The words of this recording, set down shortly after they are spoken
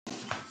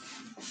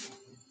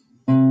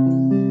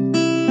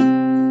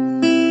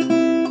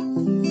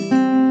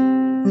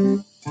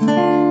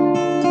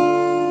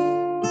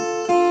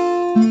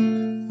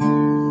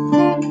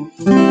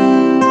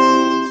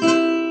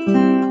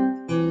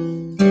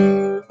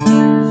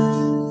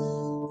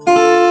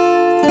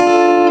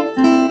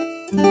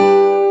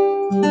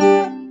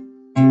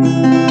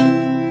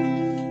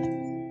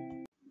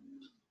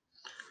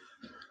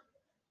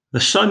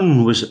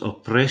sun was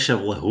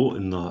oppressively hot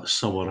in that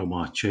summer of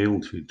my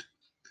childhood.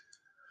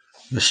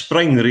 The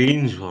spring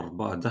rains were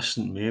but a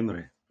distant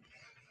memory.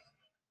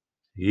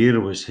 The air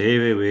was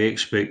heavy with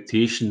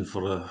expectation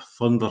for the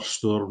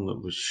thunderstorm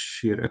that was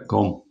sure to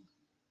come.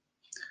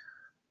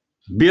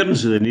 The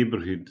bairns of the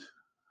neighbourhood,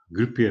 a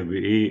groupie of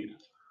about 8,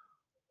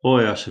 all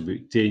of us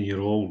about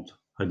 10-year-old,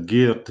 had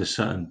gathered to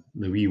sit in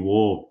the wee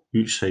wall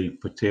outside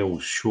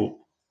Patel's shop.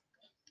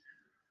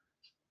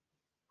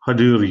 Had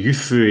our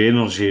youthful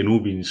energy no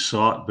been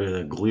sapped by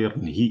the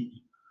glaring heat,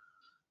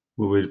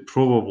 we would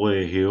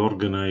probably hae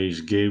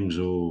organised games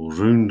of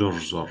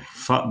rounders or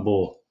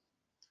football.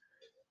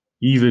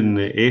 Even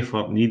the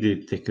effort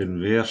needed to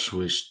converse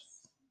was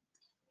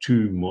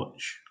too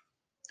much.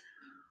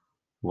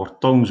 Our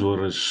tongues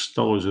were as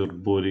still as our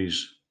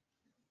bodies.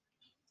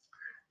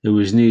 There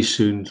was nae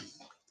sound,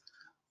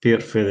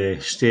 apart fae the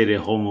steady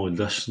hum of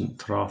distant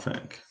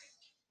traffic.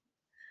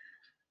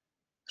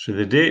 Through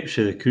the depths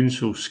of the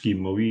council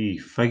scheme a wee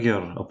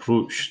figure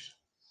approached.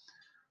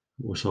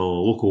 It was a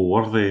local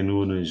worthy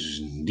known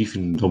as Deaf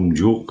and Dumb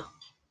Joke.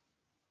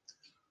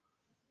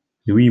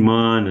 The wee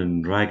man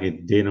in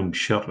ragged denim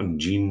shirt and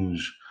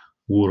jeans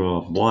wore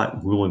a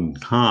black woolen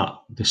hat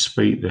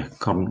despite the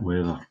current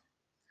weather.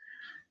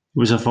 He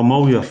was a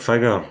familiar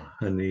figure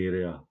in the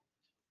area.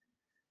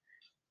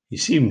 He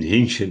seemed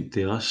ancient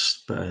to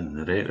us, but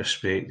in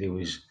retrospect he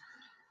was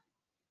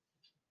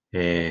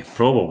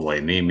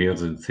probably nae more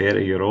than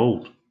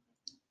 30-year-old.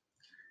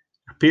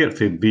 Apart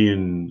fae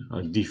being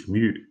a deaf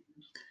mute,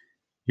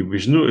 he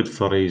was noted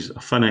for his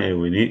affinity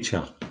with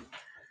nature.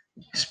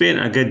 He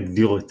spent a good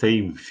deal of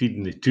time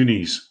feeding the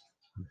toonies,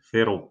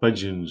 feral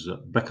pigeons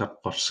that bickered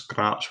for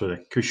scraps with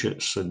the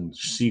cushats and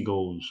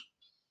seagulls.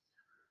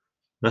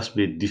 This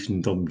made Deaf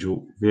and Dumb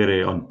Joke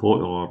very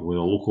unpopular with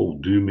the local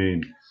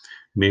doormen,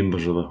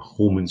 members of the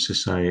Homing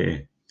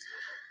Society.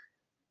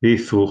 They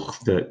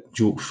thought that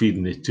joke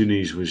feeding the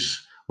toonies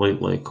was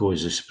likely to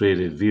cause the spread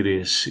of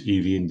various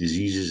avian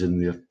diseases in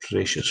their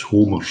precious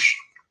homers.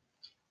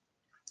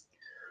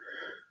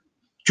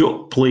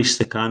 Jock placed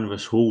the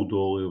canvas hold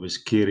doll he was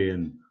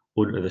carrying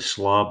onto the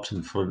slabs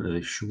in front of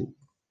the shop.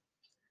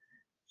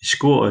 He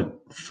squatted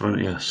in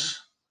front of us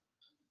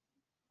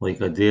like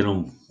a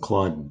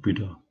denim-clad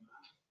Buddha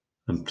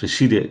and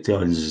proceeded to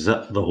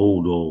unzip the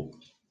hold doll.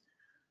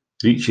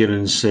 Reaching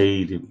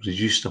inside, he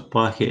produced a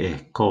packet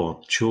of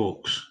coloured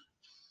chalks.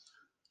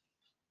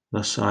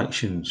 This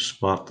action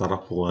sparked a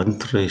ripple of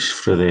interest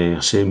from the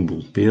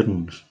assembled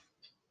bairns.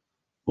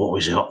 What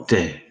was he up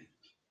to?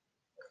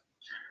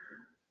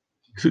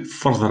 Without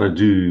further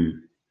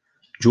ado,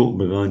 Jock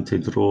began to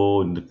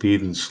draw on the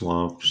paving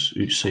slabs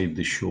outside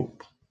the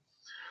shop.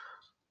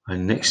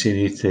 And next to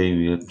no time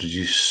he had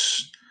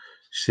produced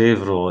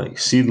several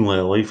exceedingly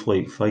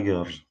lifelike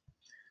figures.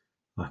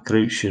 A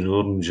crouching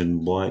orange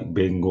and black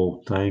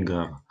Bengal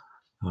tiger,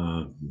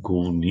 a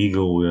golden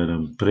eagle with an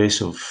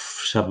impressive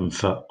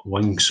 7-foot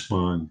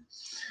wingspan,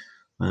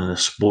 and a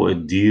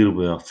spotted deer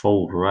with a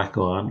full rack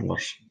of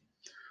antlers.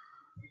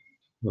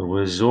 There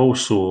was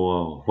also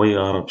a white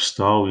Arab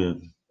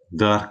stallion,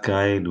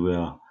 dark-eyed with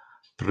a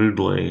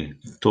proudly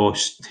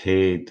tossed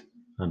head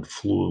and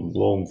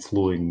long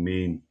flowing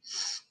mane.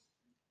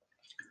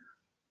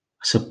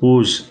 I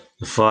suppose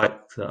the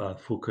fact that I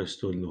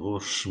focused on the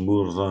horse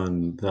more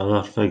than the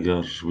other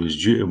figures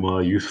was due to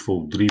my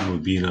youthful dream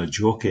of being a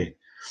jockey.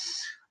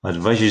 I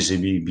had visions of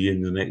me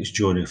being the next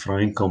Johnny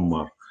Frankham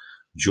or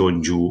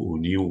John Joe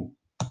O'Neill.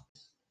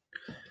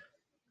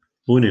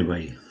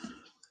 Anyway,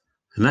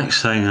 the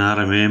next thing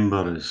I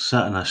remember is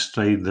sitting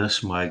astride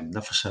this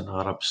magnificent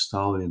Arab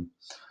stallion.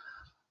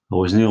 I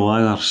was no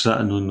longer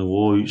sitting on the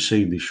wall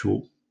outside the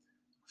shop. In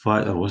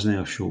fact, there wasn't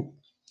a shop.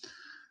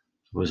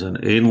 It was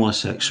an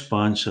endless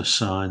expanse of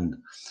sand,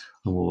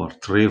 and we were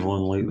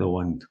travelling like the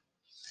wind,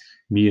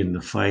 me and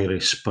the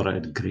fiery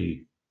spirited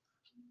grey.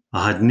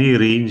 I had nae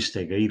reins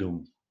to guide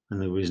him,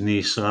 and there was nae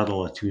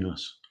saddle atween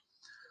us.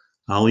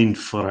 I leaned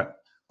for it,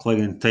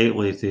 clinging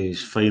tightly to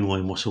his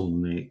finely muscled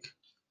neck.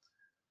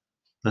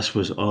 This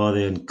was all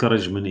the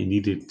encouragement he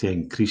needed to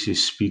increase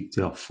his speed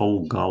to a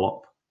full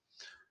gallop.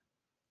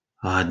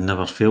 I had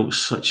never felt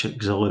such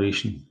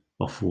exhilaration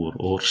before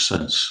or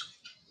since.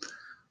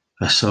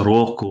 A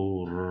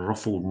sirocco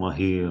ruffled my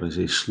hair as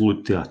he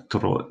slowed to a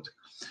trot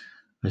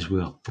as we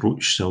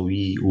approached a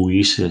wee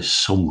oasis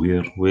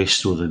somewhere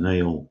west of the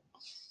Nile.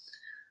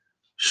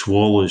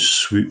 Swallows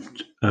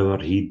swooped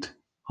overhead,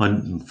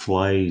 hunting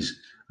flies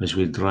as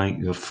we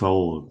drank our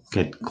fill of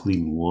good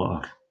clean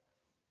water.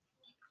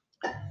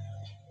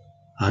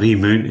 I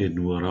remounted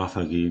and were off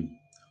again,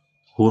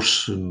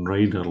 horse and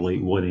rider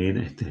like one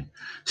entity,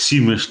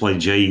 seamlessly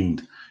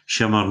joined,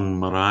 shimmering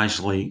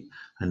mirage-like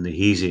in the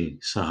hazy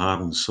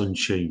Saharan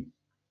sunshine.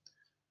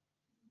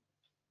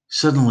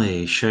 Suddenly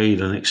he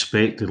shied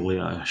unexpectedly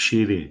at a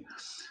sherry,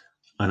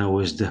 and I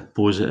was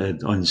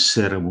deposited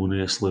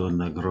unceremoniously on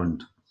the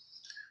ground.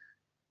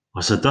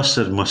 As I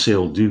dusted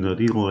myself down, I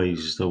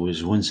realised I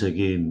was once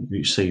again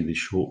outside the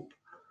shop.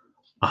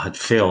 I had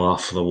fell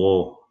off the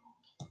wall.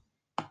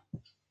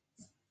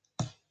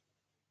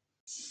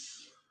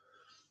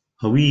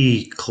 A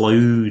wee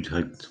cloud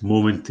had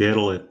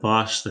momentarily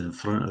passed in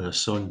front of the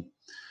sun.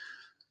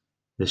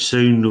 The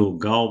sound of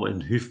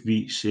galloping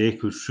hoofbeats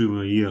echoed through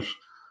my ears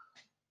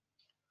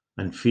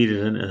and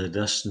faded into the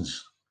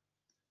distance.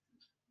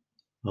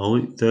 I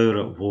looked out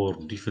at where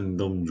Deaf and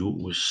Dumb Joe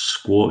was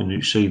squatting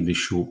outside the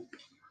shop.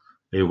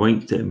 He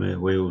winked at me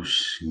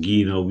whilst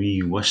gieing a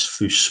wee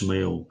wistful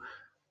smile,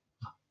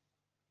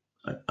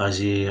 as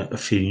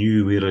if he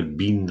knew where I'd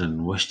been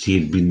and wished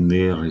he'd been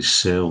there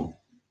himsel'.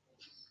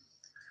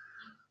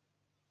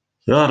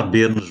 The other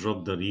bairns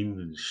rubbed their een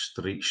and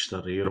stretched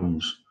their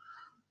arms,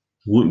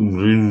 looking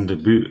round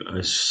about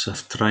as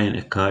if trying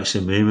to catch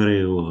the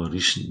memory of a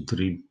recent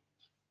dream.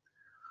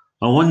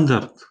 I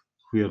wondered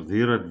where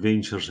their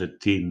adventures had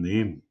taken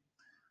them.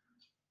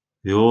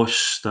 They all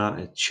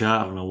started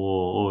chattering away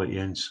all at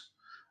once,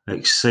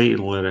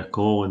 excitedly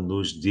recalling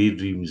those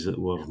daydreams that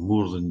were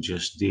more than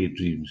just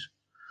daydreams.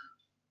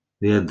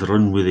 They had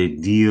run with the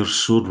deer,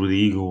 soared with the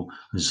eagle,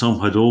 and some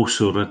had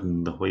also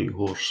ridden the white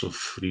horse of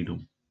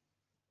freedom.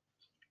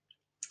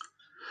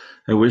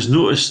 It was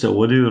noticed that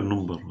one of our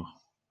number,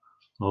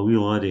 a wee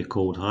laddie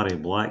called Harry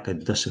Black,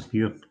 had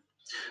disappeared.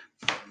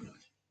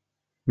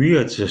 We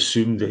had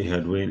assumed that he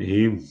had went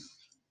home,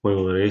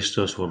 while the rest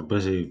of us were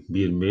busy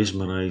being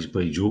mesmerised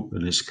by Joke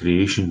and his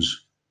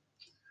creations.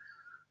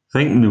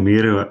 Thinking no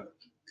more of it,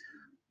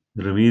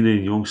 the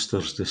remaining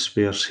youngsters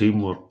dispersed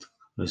homeward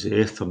as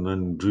the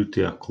afternoon drew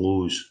to a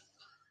close.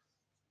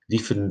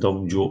 Deaf and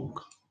Dumb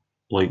Joke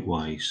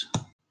likewise.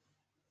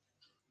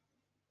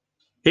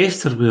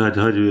 After we had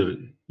had our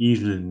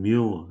evening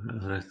meal,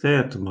 I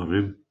retired to my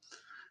room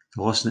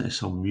to listen to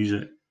some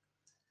music.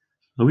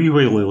 A wee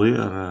while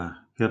later, I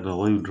heard a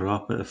loud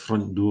rap at the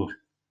front door.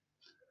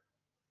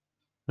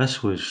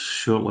 This was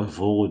shortly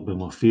followed by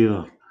my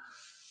father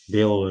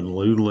bellowing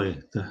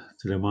loudly to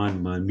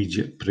demand my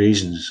immediate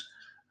presence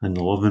in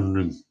the living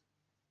room.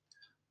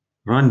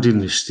 I ran down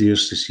the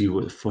stairs to see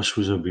what the fuss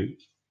was about.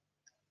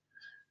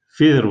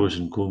 Father was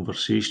in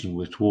conversation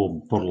with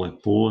two burly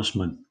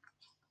policemen.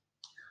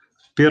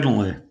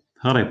 Apparently,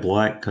 Harry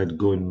Black had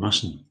gone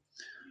missing.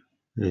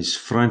 His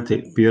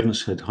frantic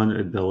parents had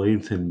hunted the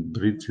length and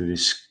breadth of the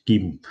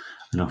scheme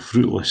in a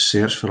fruitless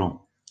search for him.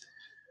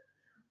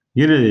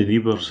 One of the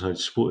neighbours had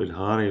spotted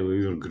Harry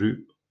with our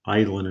group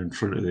idling in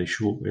front of the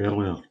shop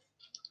earlier.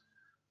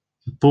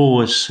 The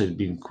police had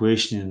been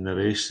questioning the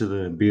rest of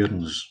the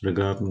bairns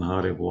regarding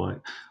Harry Black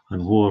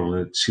and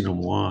where they'd seen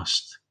him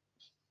last.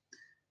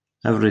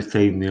 Every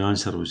time the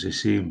answer was the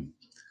same.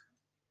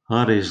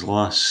 Harry's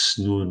last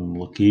known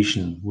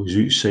location was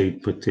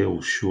outside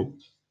Patel's shop.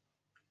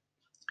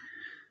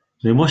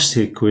 They must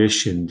have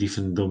questioned Deaf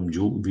and Dumb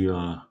Joke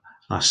via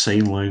a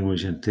sign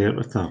language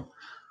interpreter,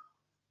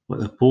 but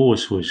the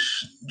police was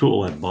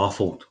totally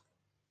baffled.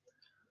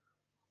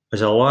 As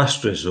a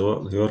last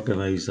resort, they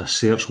organised a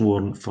search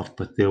warrant for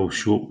Patel's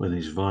shop in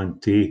his van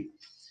too.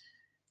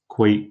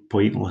 Quite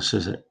pointless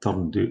as it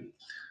turned out.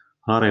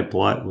 Harry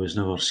Black was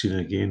never seen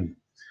again,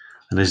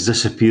 and his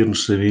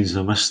disappearance remains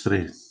a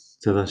mystery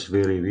to this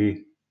very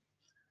day.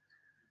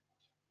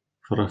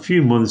 For a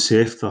few months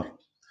after,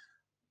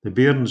 the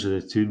bairns of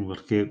the town were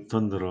kept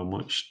under a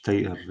much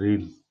tighter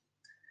rein.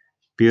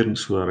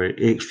 Parents were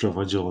extra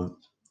vigilant.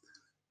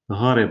 The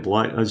Harry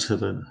Black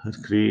incident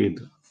had created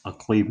a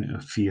climate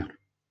of fear.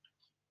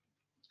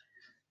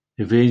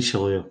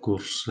 Eventually, of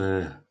course,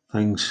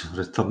 things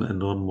returned to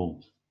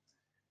normal,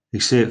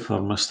 except for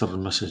Mr.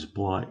 and Mrs.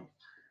 Black.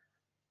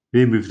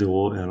 They moved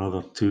away to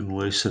another town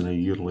less than a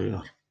year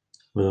later,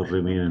 with their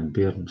remaining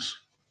bairns.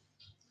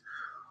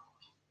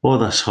 All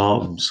this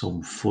happened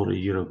some 40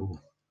 years ago.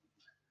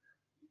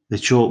 The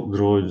chalk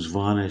drawings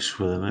vanished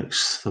with the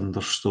next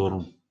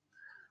thunderstorm,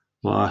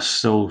 but I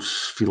still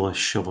feel a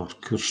shiver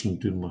coursing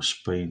down my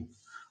spine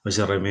as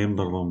I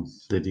remember them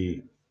the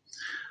day.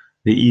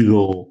 The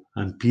eagle,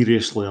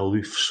 imperiously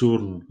aloof,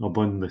 soaring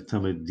above the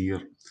timid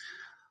deer.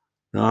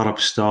 The Arab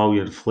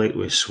stallion flecked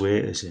with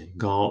sweat as he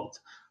galloped,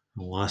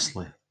 and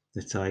lastly,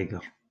 the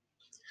tiger.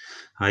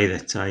 Aye, the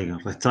tiger.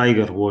 The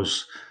tiger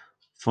was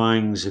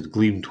fangs had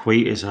gleamed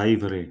white as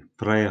ivory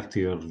prior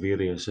to our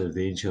various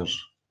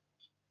adventures,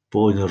 but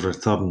on our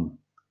return,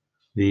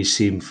 these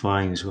same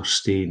fangs were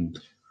stained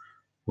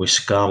with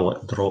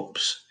scarlet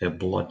drops of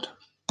blood.